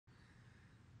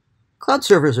Cloud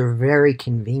servers are very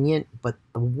convenient, but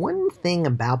the one thing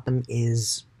about them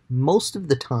is most of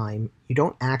the time you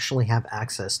don't actually have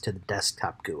access to the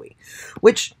desktop GUI,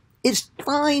 which is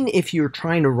fine if you're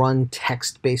trying to run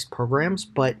text-based programs,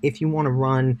 but if you want to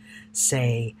run,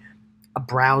 say, a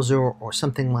browser or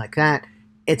something like that,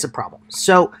 it's a problem.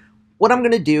 So what I'm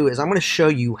going to do is I'm going to show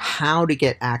you how to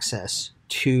get access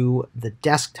to the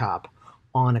desktop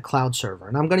on a cloud server.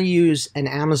 And I'm going to use an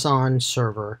Amazon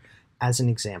server as an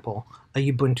example,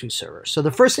 a Ubuntu server. So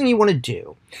the first thing you want to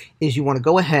do is you want to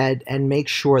go ahead and make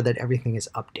sure that everything is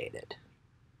updated.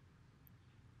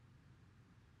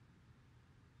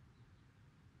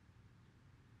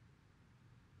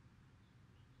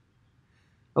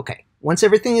 Okay, once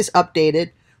everything is updated,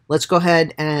 let's go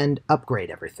ahead and upgrade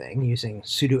everything using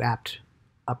sudo apt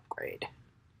upgrade.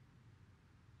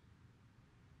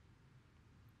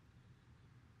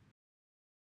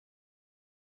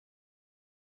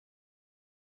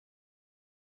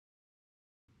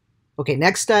 Okay,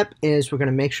 next step is we're going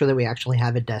to make sure that we actually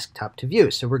have a desktop to view.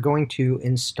 So we're going to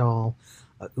install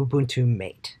Ubuntu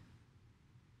Mate.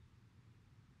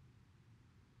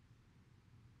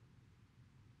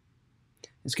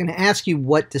 It's going to ask you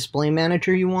what display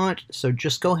manager you want, so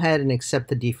just go ahead and accept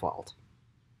the default.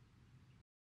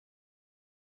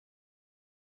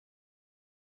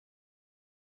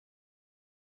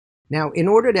 Now, in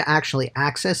order to actually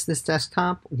access this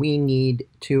desktop, we need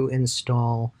to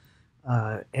install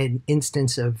an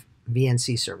instance of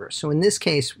VNC server. So in this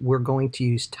case, we're going to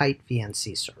use tight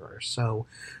VNC server. So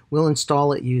we'll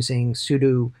install it using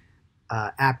sudo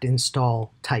apt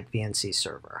install tight VNC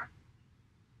server.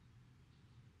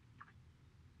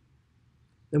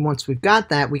 Then once we've got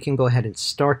that, we can go ahead and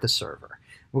start the server.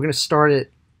 We're going to start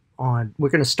it on, we're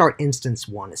going to start instance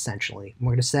 1 essentially.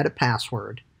 We're going to set a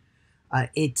password.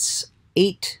 It's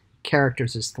 8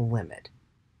 characters is the limit.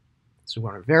 So we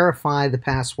want to verify the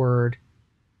password.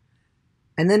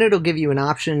 And then it'll give you an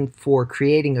option for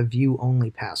creating a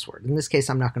view-only password. In this case,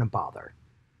 I'm not going to bother.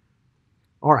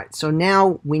 All right, so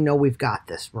now we know we've got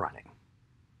this running.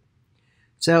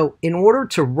 So in order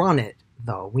to run it,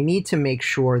 though, we need to make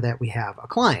sure that we have a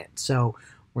client. So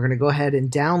we're going to go ahead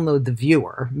and download the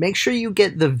viewer. Make sure you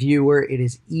get the viewer. It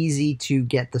is easy to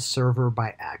get the server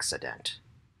by accident.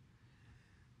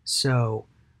 So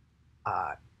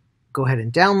go ahead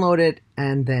and download it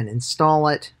and then install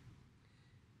it.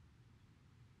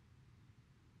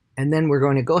 And then we're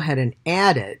going to go ahead and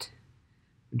add it,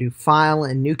 do file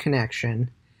and new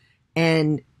connection.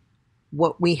 And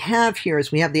what we have here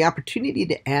is we have the opportunity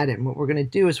to add it. And what we're going to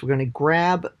do is we're going to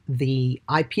grab the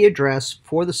IP address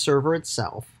for the server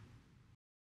itself.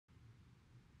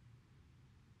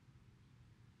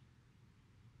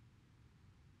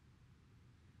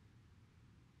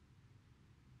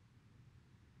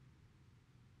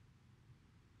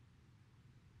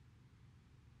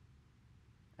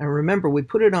 And remember, we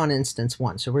put it on instance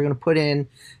 1. So we're going to put in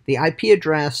the IP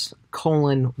address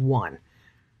 :1.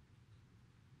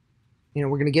 We're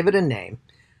going to give it a name.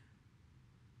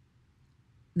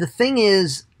 The thing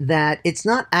is that it's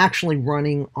not actually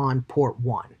running on port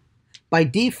 1. By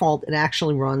default, it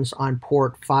actually runs on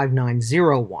port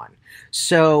 5901.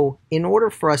 So in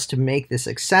order for us to make this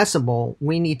accessible,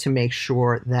 we need to make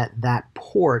sure that that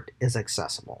port is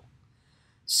accessible.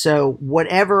 So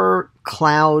whatever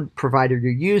cloud provider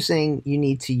you're using, you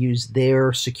need to use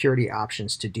their security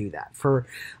options to do that. For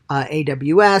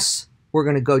AWS, we're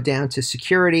going to go down to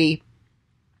security.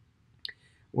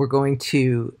 We're going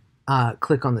to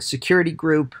click on the security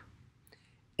group,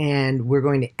 and we're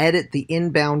going to edit the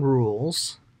inbound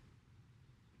rules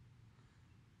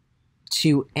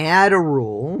to add a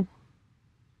rule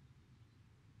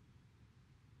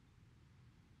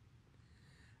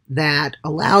that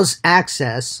allows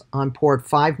access on port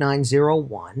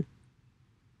 5901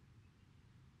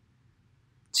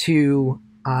 to,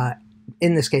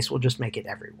 in this case, we'll just make it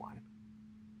everyone.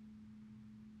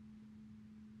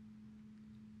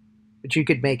 But you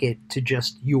could make it to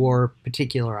just your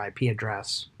particular IP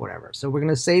address, whatever. So we're going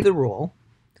to save the rule.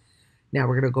 Now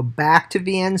we're going to go back to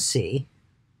VNC,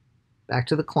 back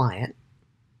to the client.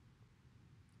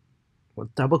 We'll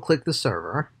double click the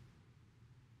server.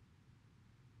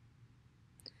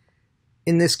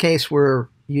 In this case, we're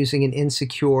using an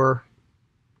insecure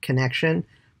connection.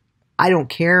 I don't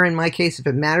care in my case. If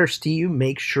it matters to you,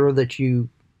 make sure that you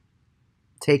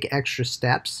take extra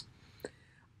steps.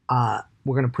 We're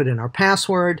going to put in our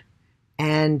password,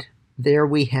 and there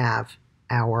we have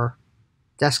our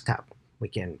desktop. We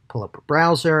can pull up a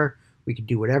browser. We can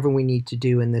do whatever we need to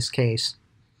do in this case,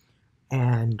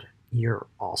 and you're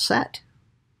all set.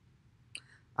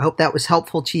 I hope that was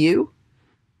helpful to you.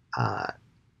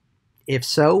 If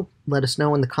so, Let us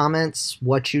know in the comments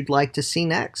what you'd like to see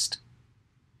next.